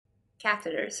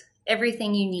Catheters,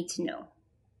 everything you need to know.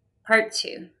 Part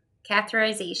 2,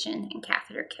 Catheterization and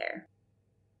Catheter Care.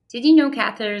 Did you know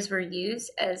catheters were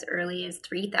used as early as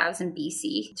 3000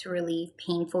 BC to relieve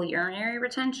painful urinary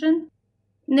retention?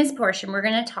 In this portion, we're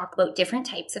going to talk about different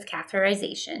types of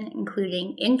catheterization,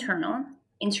 including internal,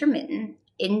 intermittent,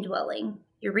 indwelling,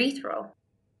 urethral,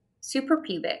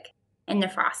 suprapubic, and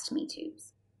nephrostomy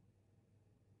tubes.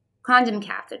 Condom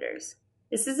catheters.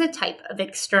 This is a type of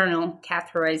external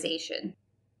catheterization.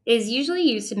 It is usually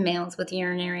used in males with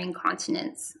urinary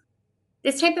incontinence.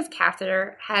 This type of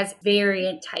catheter has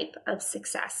variant type of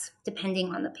success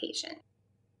depending on the patient.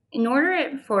 In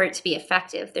order for it to be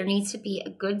effective, there needs to be a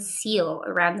good seal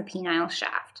around the penile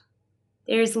shaft.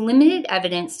 There is limited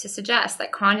evidence to suggest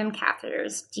that condom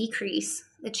catheters decrease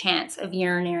the chance of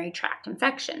urinary tract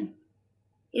infection.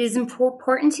 It is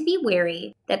important to be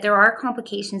wary that there are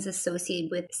complications associated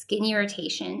with skin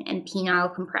irritation and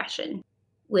penile compression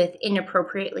with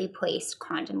inappropriately placed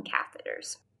condom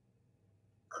catheters.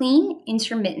 Clean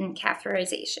intermittent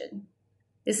catheterization.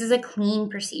 This is a clean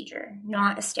procedure,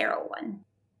 not a sterile one.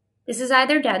 This is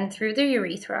either done through the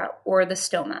urethra or the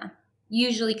stoma,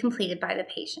 usually completed by the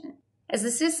patient, as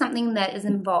this is something that is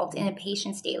involved in a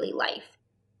patient's daily life.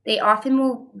 They often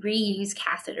will reuse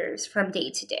catheters from day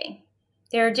to day.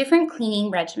 There are different cleaning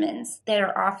regimens that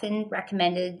are often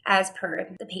recommended as per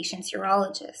the patient's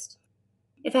urologist.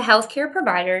 If a healthcare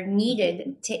provider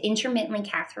needed to intermittently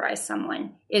catheterize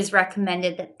someone, it is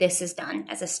recommended that this is done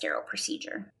as a sterile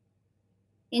procedure.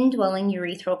 Indwelling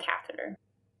urethral catheter.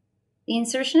 The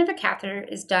insertion of a catheter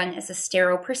is done as a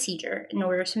sterile procedure in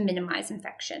order to minimize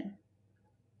infection.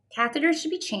 Catheters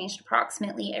should be changed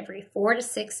approximately every 4 to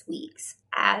 6 weeks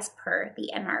as per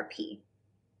the MRP.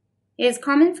 It is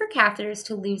common for catheters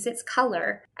to lose its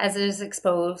color as it is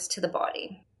exposed to the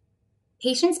body.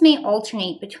 Patients may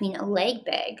alternate between a leg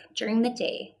bag during the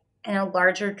day and a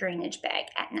larger drainage bag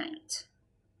at night.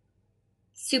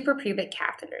 Suprapubic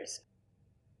catheters.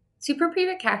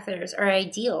 Suprapubic catheters are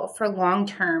ideal for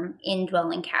long-term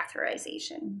indwelling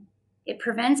catheterization. It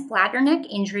prevents bladder neck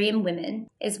injury in women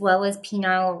as well as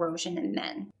penile erosion in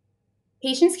men.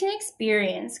 Patients can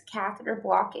experience catheter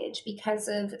blockage because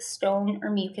of stone or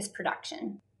mucus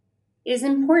production. It is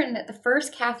important that the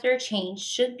first catheter change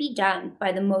should be done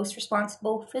by the most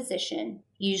responsible physician,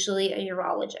 usually a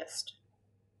urologist.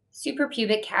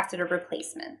 Suprapubic catheter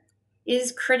replacement. It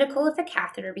is critical if a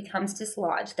catheter becomes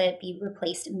dislodged that it be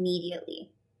replaced immediately.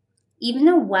 Even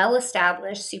a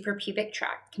well-established suprapubic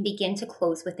tract can begin to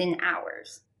close within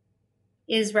hours.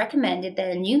 It is recommended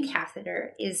that a new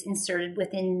catheter is inserted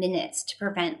within minutes to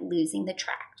prevent losing the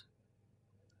tract.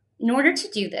 In order to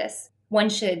do this, one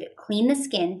should clean the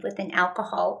skin with an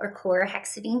alcohol or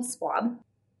chlorhexidine swab,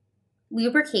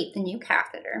 lubricate the new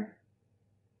catheter,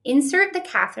 insert the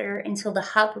catheter until the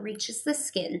hub reaches the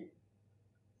skin,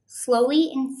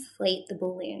 slowly inflate the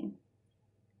balloon.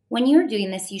 When you are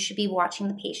doing this, you should be watching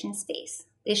the patient's face.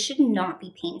 This should not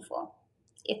be painful.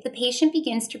 If the patient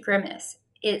begins to grimace,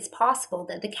 it's possible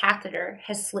that the catheter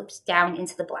has slipped down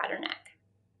into the bladder neck.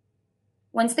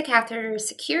 Once the catheter is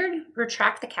secured,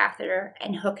 retract the catheter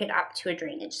and hook it up to a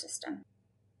drainage system.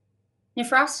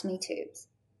 Nephrostomy tubes.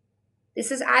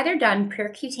 This is either done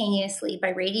percutaneously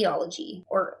by radiology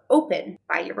or open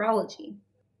by urology.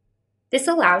 This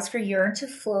allows for urine to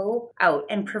flow out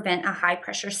and prevent a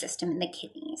high-pressure system in the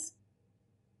kidneys.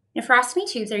 Nephrostomy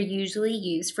tubes are usually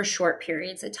used for short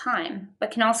periods of time,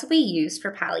 but can also be used for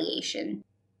palliation.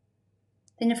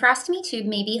 The nephrostomy tube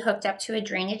may be hooked up to a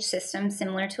drainage system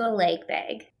similar to a leg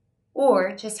bag,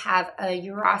 or just have a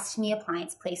urostomy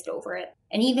appliance placed over it,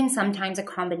 and even sometimes a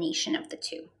combination of the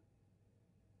two.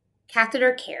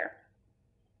 Catheter care.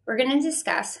 We're going to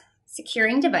discuss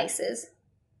securing devices,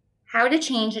 how to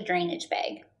change a drainage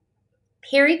bag,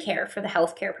 PERICARE for the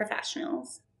healthcare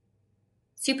professionals,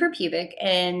 suprapubic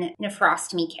and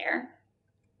nephrostomy care,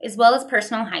 as well as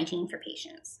personal hygiene for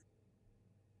patients.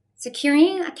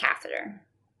 Securing a catheter.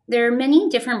 There are many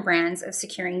different brands of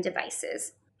securing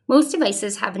devices. Most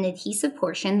devices have an adhesive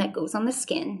portion that goes on the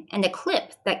skin and a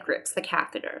clip that grips the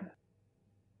catheter.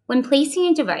 When placing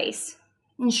a device,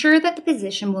 ensure that the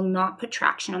position will not put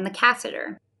traction on the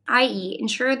catheter, i.e.,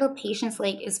 ensure the patient's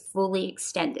leg is fully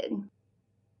extended.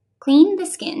 Clean the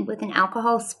skin with an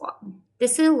alcohol swab.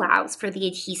 This allows for the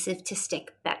adhesive to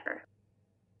stick better.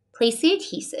 Place the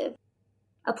adhesive,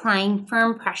 applying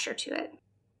firm pressure to it.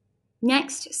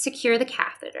 Next, secure the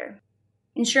catheter,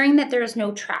 ensuring that there is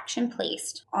no traction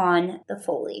placed on the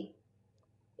Foley.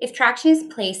 If traction is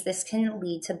placed, this can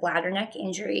lead to bladder neck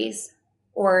injuries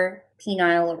or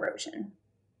penile erosion.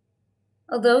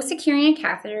 Although securing a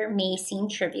catheter may seem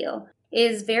trivial,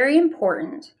 is very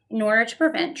important in order to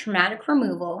prevent traumatic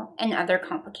removal and other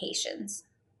complications.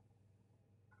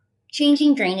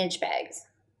 Changing drainage bags.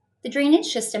 The drainage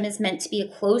system is meant to be a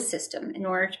closed system in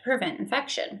order to prevent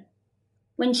infection.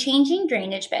 When changing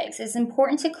drainage bags, it is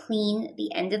important to clean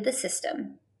the end of the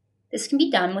system. This can be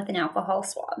done with an alcohol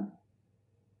swab.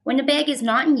 When a bag is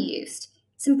not in use,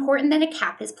 it's important that a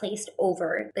cap is placed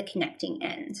over the connecting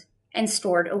end and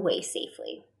stored away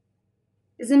safely.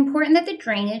 It is important that the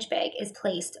drainage bag is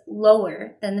placed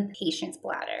lower than the patient's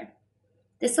bladder.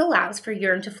 This allows for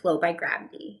urine to flow by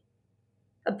gravity.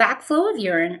 A backflow of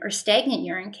urine or stagnant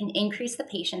urine can increase the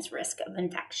patient's risk of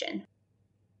infection.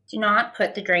 Do not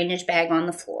put the drainage bag on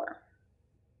the floor.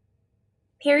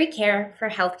 PERICARE for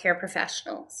healthcare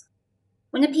professionals.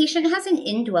 When a patient has an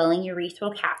indwelling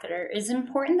urethral catheter, it is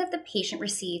important that the patient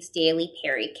receives daily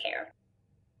PERICARE.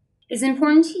 It is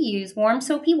important to use warm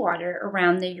soapy water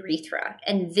around the urethra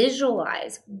and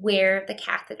visualize where the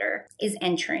catheter is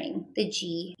entering the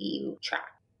GU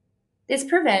tract. This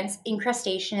prevents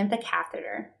incrustation of the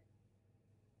catheter.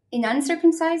 In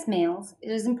uncircumcised males,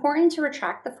 it is important to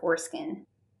retract the foreskin,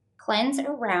 cleanse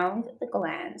around the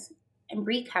glands, and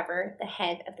recover the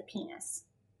head of the penis.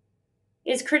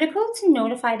 It is critical to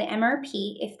notify the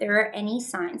MRP if there are any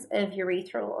signs of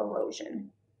urethral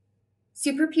erosion.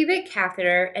 Suprapubic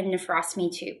catheter and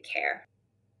nephrostomy tube care.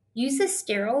 Use a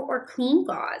sterile or clean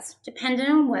gauze, depending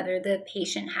on whether the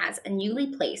patient has a newly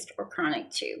placed or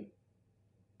chronic tube.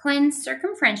 Cleanse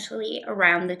circumferentially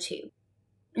around the tube.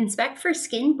 Inspect for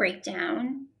skin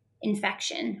breakdown,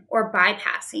 infection, or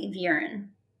bypassing of urine.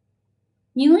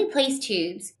 Newly placed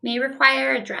tubes may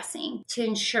require a dressing to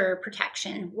ensure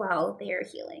protection while they are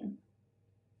healing.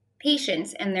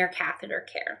 Patients and their catheter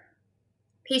care.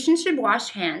 Patients should wash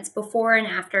hands before and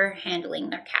after handling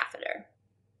their catheter.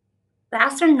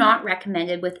 Baths are not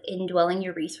recommended with indwelling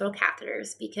urethral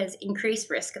catheters because increased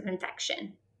risk of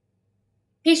infection.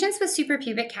 Patients with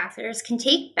suprapubic catheters can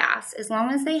take baths as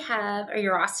long as they have a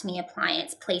urostomy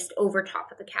appliance placed over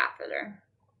top of the catheter.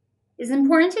 It is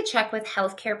important to check with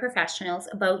healthcare professionals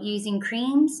about using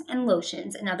creams and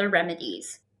lotions and other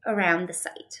remedies around the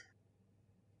site.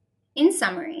 In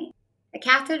summary, a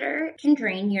catheter can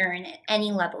drain urine at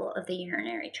any level of the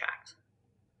urinary tract.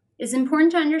 It is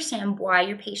important to understand why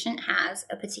your patient has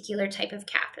a particular type of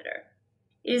catheter.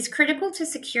 It is critical to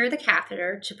secure the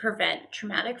catheter to prevent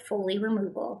traumatic Foley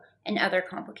removal and other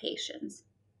complications.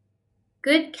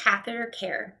 Good catheter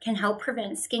care can help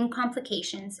prevent skin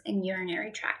complications and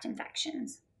urinary tract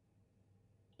infections.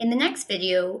 In the next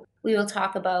video, we will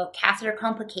talk about catheter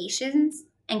complications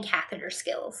and catheter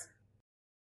skills.